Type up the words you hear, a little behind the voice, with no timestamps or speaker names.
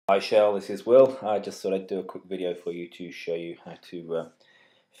Hi Chelle, this is Will. I just thought I'd do a quick video for you to show you how to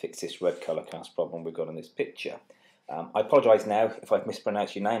fix this red colour cast problem we've got in this picture. I apologise now if I've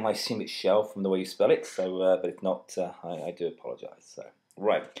mispronounced your name. I assume it's Chelle from the way you spell it, so but if not, I do apologise. So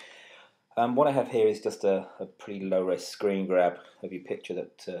right, what I have here is just a pretty low-res screen grab of your picture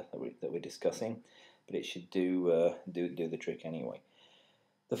that we're discussing, but it should do the trick anyway.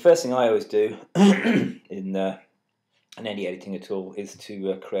 The first thing I always do in any editing at all is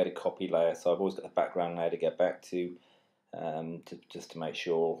to create a copy layer. So I've always got a background layer to get back to just to make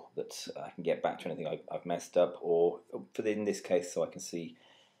sure that I can get back to anything I've messed up, or in this case, so I can see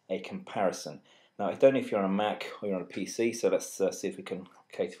a comparison. Now I don't know if you're on a Mac or you're on a PC, so let's see if we can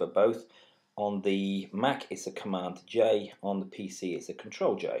cater for both. On the Mac it's a Command J, on the PC it's a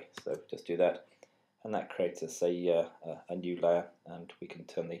Control J. So just do that, and that creates us a new layer, and we can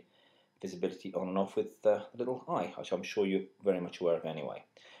turn the visibility on and off with the little eye, which I'm sure you're very much aware of anyway.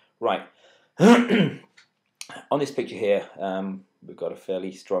 Right, on this picture here we've got a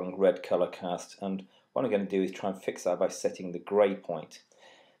fairly strong red colour cast, and what I'm going to do is try and fix that by setting the grey point.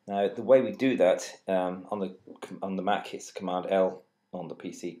 Now the way we do that, on the Mac it's Command L, on the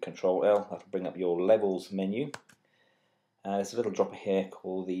PC Control L. That'll bring up your levels menu. There's a little dropper here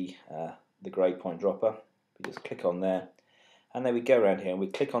called the grey point dropper. We just click on there, and then we go around here and we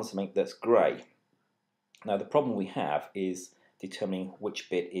click on something that's grey. Now the problem we have is determining which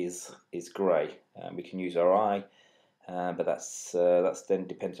bit is grey. We can use our eye, but that's then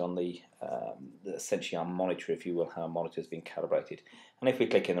dependent on essentially our monitor, if you will, how our monitor has been calibrated. And if we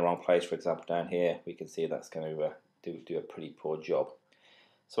click in the wrong place, for example down here, we can see that's going to do a pretty poor job.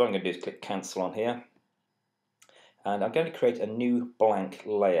 So what I'm going to do is click cancel on here, and I'm going to create a new blank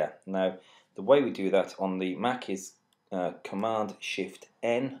layer. Now the way we do that on the Mac is Command Shift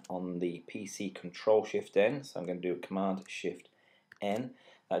N, on the PC Control Shift N. So I'm going to do a Command Shift N.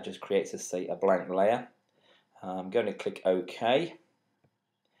 That just creates us a blank layer. I'm going to click OK.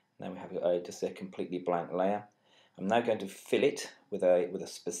 Now we have just a completely blank layer. I'm now going to fill it with a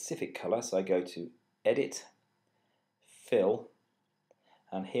specific colour. So I go to Edit, Fill,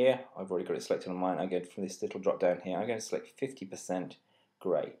 and here I've already got it selected on mine. I go from this little drop down here. I'm going to select 50%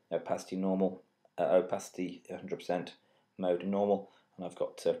 grey, opacity normal, opacity 100%, mode normal, and I've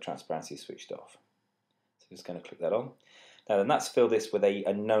got transparency switched off. So I'm just going to click that on. Now then, that's filled this with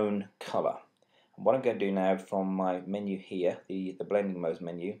a known colour. And what I'm going to do now from my menu here, the blending modes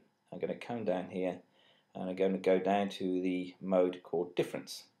menu, I'm going to come down here and I'm going to go down to the mode called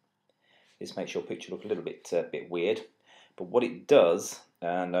difference. This makes your picture look a little bit weird, but what it does,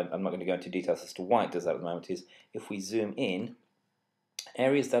 and I'm not going to go into details as to why it does that at the moment, is if we zoom in,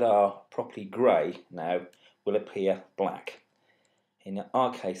 areas that are properly grey now will appear black. In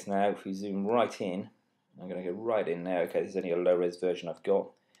our case now, if we zoom right in, I'm going to go right in now. Okay, this is only a low-res version I've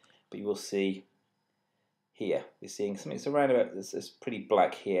got, but you will see here, we're seeing something that's around about this pretty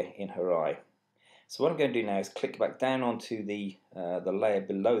black here in her eye. So what I'm going to do now is click back down onto the layer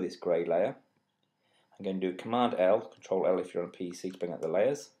below this grey layer. I'm going to do Command L, Control L if you're on a PC to bring up the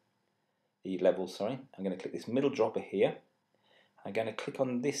layers, the levels, sorry. I'm going to click this middle dropper here. I'm going to click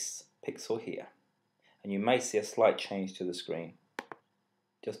on this pixel here, and you may see a slight change to the screen,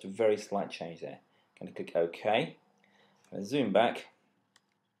 just a very slight change there. I'm going to click OK. I'm going to zoom back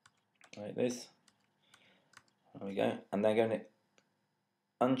like this. There we go, and then I'm going to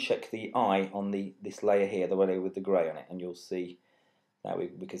uncheck the eye on this layer here, the layer with the grey on it, and you'll see now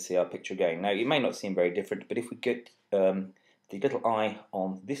we can see our picture again. Now it may not seem very different, but if we get the little eye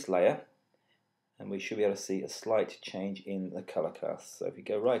on this layer, and we should be able to see a slight change in the colour cast. So if you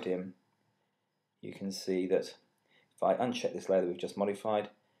go right in, you can see that if I uncheck this layer that we've just modified,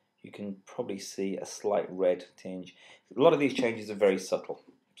 you can probably see a slight red tinge. A lot of these changes are very subtle,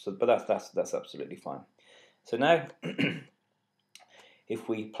 but that's absolutely fine. So now, if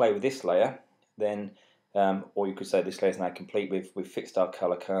we play with this layer, then, or you could say this layer is now complete. We've fixed our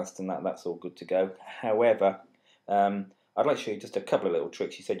colour cast, and that's all good to go. However, I'd like to show you just a couple of little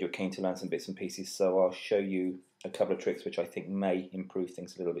tricks. You said you were keen to learn some bits and pieces, so I'll show you a couple of tricks which I think may improve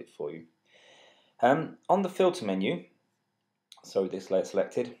things a little bit for you. On the filter menu, so with this layer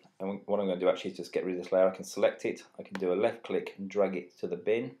selected, and what I'm going to do actually is just get rid of this layer. I can select it, I can do a left click and drag it to the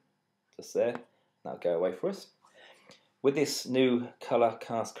bin, just there, that'll go away for us. With this new colour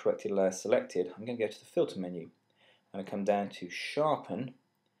cast corrected layer selected, I'm going to go to the filter menu. I'm going to come down to sharpen,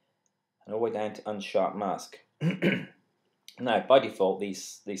 and all the way down to unsharp mask. Now, by default,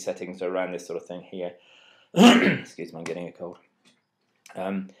 these settings are around this sort of thing here. Excuse me, I'm getting a cold.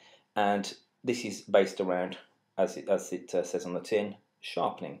 And this is based around, as it says on the tin,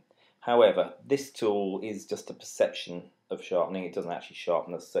 sharpening. However, this tool is just a perception of sharpening. It doesn't actually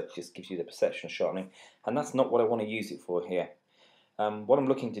sharpen as such, just gives you the perception of sharpening, and that's not what I want to use it for here. What I'm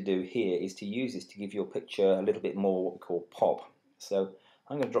looking to do here is to use this to give your picture a little bit more what we call pop. So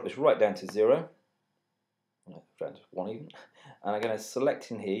I'm going to drop this right down to 0, down to 1 even, and I'm going to select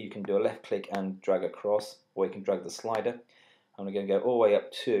in here. You can do a left click and drag across, or you can drag the slider. I'm going to go all the way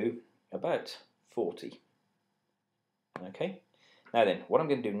up to about 40. Okay, now then, what I'm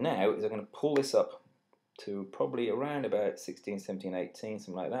going to do now is I'm going to pull this up to probably around about 16, 17, 18,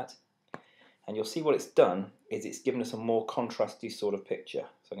 something like that. And you'll see what it's done is it's given us a more contrasty sort of picture.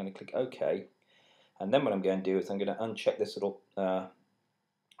 So I'm going to click OK. And then what I'm going to do is I'm going to uncheck this little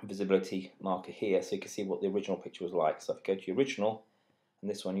visibility marker here so you can see what the original picture was like. So if you go to your original, and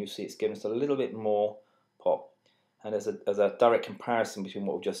this one, you see it's given us a little bit more pop. And as a direct comparison between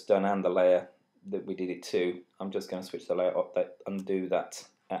what we've just done and the layer that we did it to, I'm just going to switch the layer up, undo that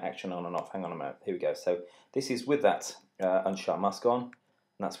action on and off. Hang on a minute. Here we go. So this is with that unsharp mask on, and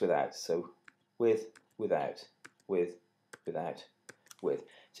that's without. So with, without, with, without, with.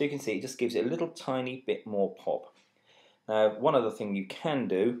 So you can see it just gives it a little tiny bit more pop. Now, one other thing you can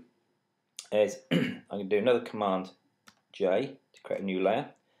do is I'm going to do another Command J to create a new layer.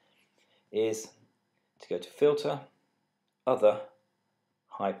 Is to go to Filter, Other,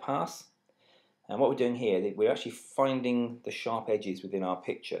 High Pass. And what we're doing here, we're actually finding the sharp edges within our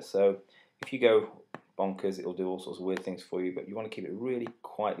picture. So if you go bonkers, it'll do all sorts of weird things for you, but you want to keep it really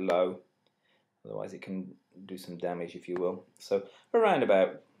quite low, otherwise it can do some damage, if you will. So around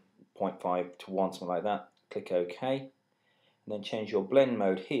about 0.5 to 1, something like that. Click OK, and then change your blend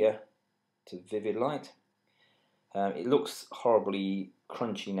mode here to Vivid Light. It looks horribly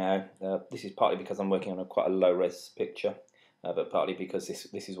crunchy now. This is partly because I'm working on quite a low-res picture, but partly because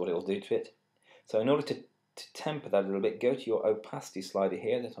this is what it'll do to it. So in order to temper that a little bit, go to your opacity slider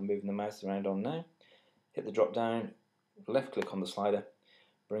here that I'm moving the mouse around on now. Hit the drop down, left click on the slider,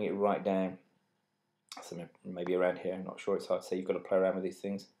 bring it right down. So maybe around here, I'm not sure, it's hard to say, you've got to play around with these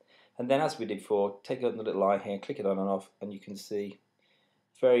things. And then as we did before, take out the little eye here, click it on and off, and you can see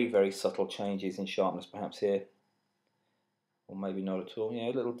very, very subtle changes in sharpness perhaps here. Or maybe not at all, yeah,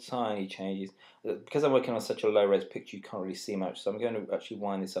 little tiny changes. Because I'm working on such a low res picture, you can't really see much, so I'm going to actually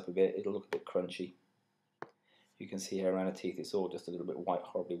wind this up a bit. It'll look a bit crunchy. You can see here around the teeth, it's all just a little bit white,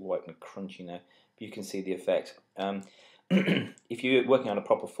 horribly white and crunchy now, but you can see the effect. If you're working on a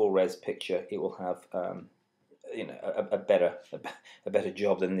proper full res picture, it will have you know, a better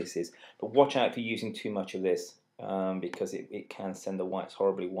job than this is. But watch out for using too much of this, because it can send the whites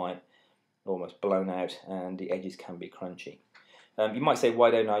horribly white, almost blown out, and the edges can be crunchy. You might say,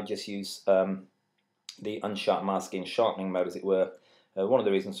 why don't I just use the unsharp mask in sharpening mode, as it were? One of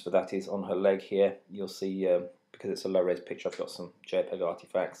the reasons for that is on her leg here, you'll see, because it's a low-res picture, I've got some JPEG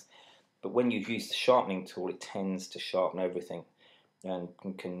artifacts. But when you use the sharpening tool, it tends to sharpen everything and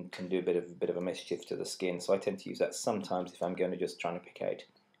can do a bit of a mischief to the skin. So I tend to use that sometimes if I'm going to just trying to pick out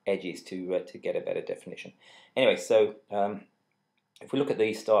edges to get a better definition. Anyway, so if we look at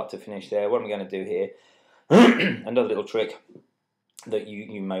the start to finish there, what I'm going to do here, another little trick that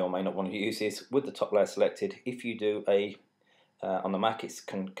you may or may not want to use is with the top layer selected, if you do a on the Mac it's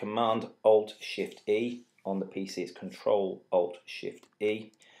Command Alt Shift E, on the PC it's Control Alt Shift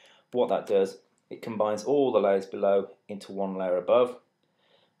E. What that does, it combines all the layers below into one layer above,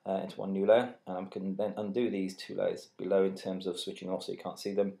 into one new layer, and I can then undo these two layers below in terms of switching off so you can't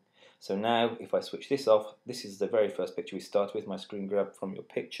see them. So now if I switch this off, this is the very first picture we started with, my screen grab from your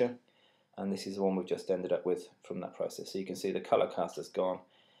picture, and this is the one we've just ended up with from that process. So you can see the colour cast has gone.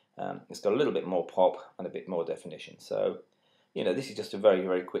 It's got a little bit more pop and a bit more definition. So, you know, this is just a very,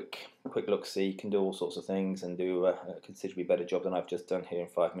 very quick look see. You can do all sorts of things and do a considerably better job than I've just done here in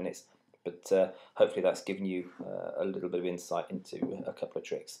 5 minutes. But hopefully that's given you a little bit of insight into a couple of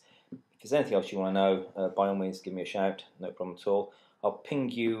tricks. If there's anything else you want to know, by all means give me a shout, no problem at all. I'll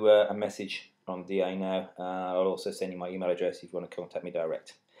ping you a message on DA now. I'll also send you my email address if you want to contact me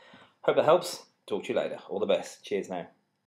direct. Hope that helps. Talk to you later. All the best. Cheers now.